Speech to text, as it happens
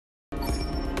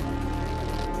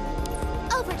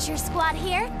Overture Squad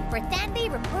here. Verthandi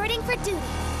reporting for duty.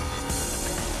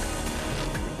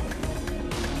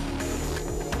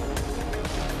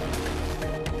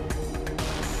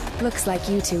 Looks like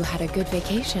you two had a good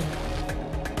vacation.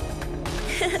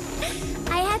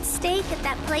 I had steak at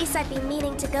that place I've been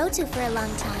meaning to go to for a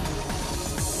long time.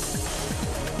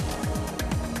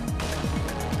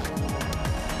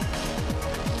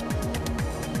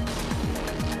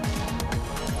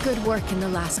 Good work in the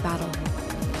last battle.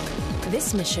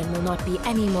 This mission will not be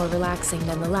any more relaxing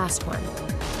than the last one,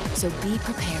 so be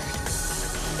prepared.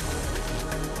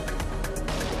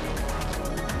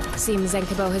 Seems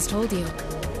Zenkibo has told you.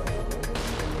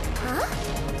 Huh?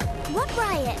 What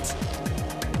riot?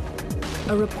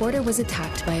 A reporter was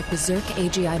attacked by a berserk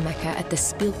AGI mecha at the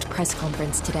Spielt press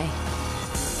conference today.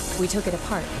 We took it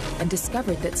apart and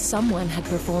discovered that someone had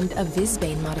performed a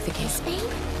Visbane modification.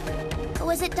 Visbane?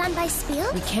 Was it done by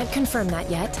Spielt? We can't confirm that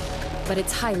yet, but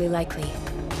it's highly likely.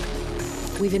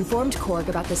 We've informed Korg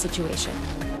about the situation,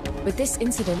 but this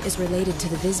incident is related to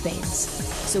the Visbanes,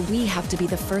 so we have to be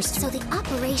the first to— So the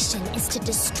operation is to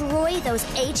destroy those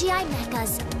AGI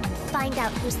mechas and find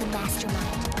out who's the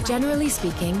mastermind. Generally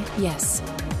speaking, yes.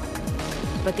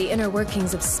 But the inner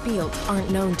workings of Spielt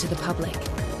aren't known to the public.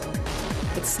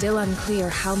 It's still unclear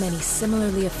how many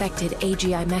similarly affected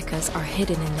AGI mechas are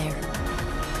hidden in there.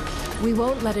 We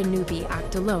won't let a newbie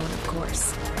act alone, of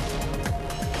course.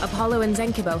 Apollo and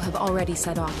Zenkibo have already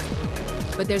set off,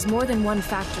 but there's more than one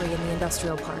factory in the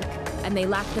industrial park, and they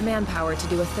lack the manpower to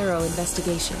do a thorough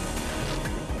investigation.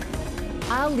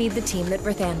 I'll lead the team that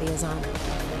Verthandi is on.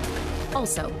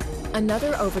 Also,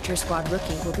 another Overture Squad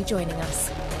rookie will be joining us.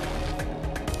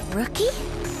 Rookie?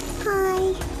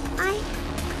 Hi.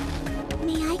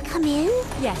 May I come in?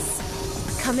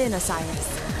 Yes. Come in,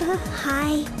 Osiris.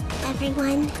 Hi,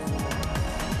 everyone.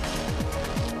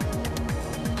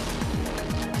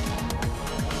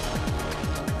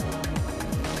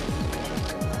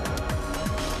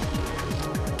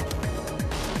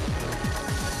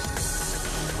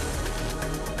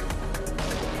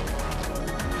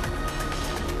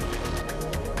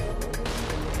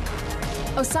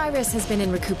 Osiris has been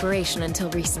in recuperation until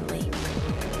recently,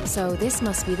 so this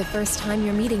must be the first time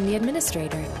you're meeting the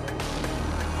administrator.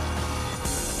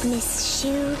 Miss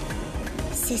Shu,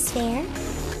 Sis Fair,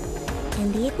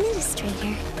 and the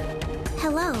administrator.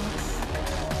 Hello.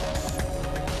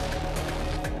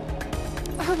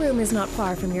 Her room is not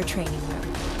far from your training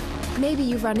room. Maybe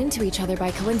you've run into each other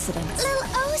by coincidence. Lil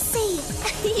Osi!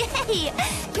 Yay!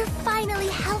 You're finally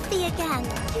healthy again.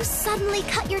 You suddenly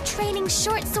cut your training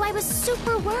short, so I was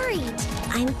super worried.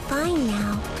 I'm fine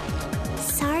now.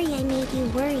 Sorry I made you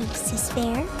worry, Sis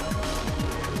Fair.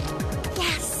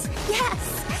 Yes!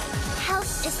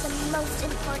 Health is the most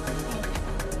important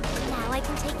thing. Now I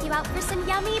can take you out for some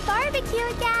yummy barbecue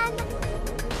again.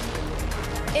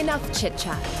 Enough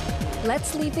chit-chat.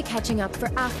 Let's leave the catching up for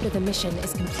after the mission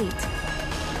is complete.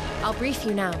 I'll brief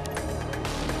you now.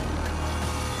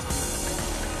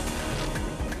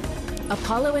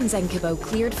 Apollo and Zenkibo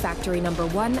cleared factory number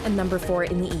 1 and number 4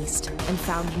 in the east and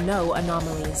found no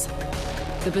anomalies.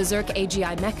 The berserk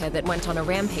AGI mecha that went on a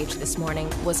rampage this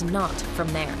morning was not from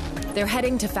there. They're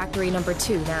heading to factory number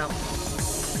 2 now.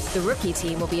 The rookie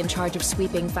team will be in charge of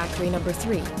sweeping factory number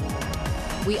 3.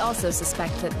 We also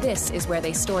suspect that this is where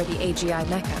they store the AGI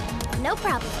mecha. No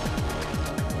problem.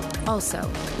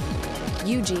 Also,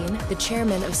 Eugene, the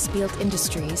chairman of Spielt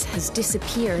Industries, has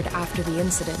disappeared after the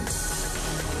incident.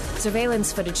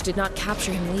 Surveillance footage did not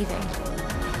capture him leaving,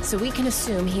 so we can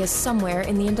assume he is somewhere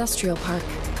in the industrial park.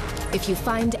 If you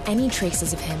find any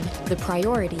traces of him, the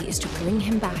priority is to bring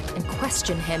him back and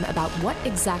question him about what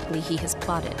exactly he has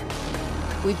plotted.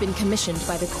 We've been commissioned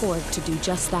by the Korg to do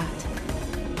just that.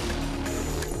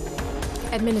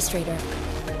 Administrator,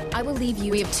 I will leave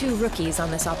you— We have 2 rookies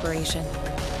on this operation,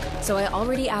 so I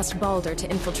already asked Balder to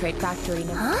infiltrate factory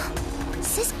number— Huh?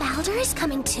 Sis Balder is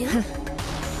coming too?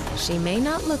 She may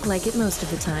not look like it most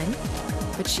of the time,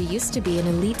 but she used to be an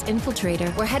elite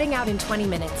infiltrator. We're heading out in 20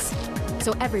 minutes,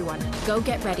 so everyone, go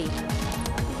get ready.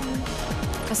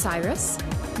 Osiris,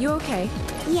 you okay?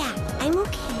 Yeah, I'm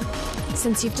okay.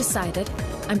 Since you've decided,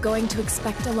 I'm going to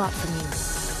expect a lot from you.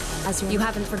 As you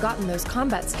haven't forgotten those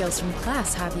combat skills from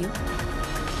class, have you?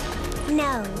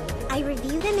 No, I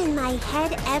review them in my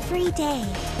head every day.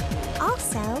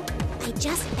 Also, I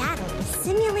just battled with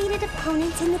simulated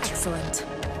opponents in the— Excellent.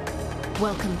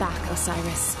 Welcome back,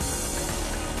 Osiris.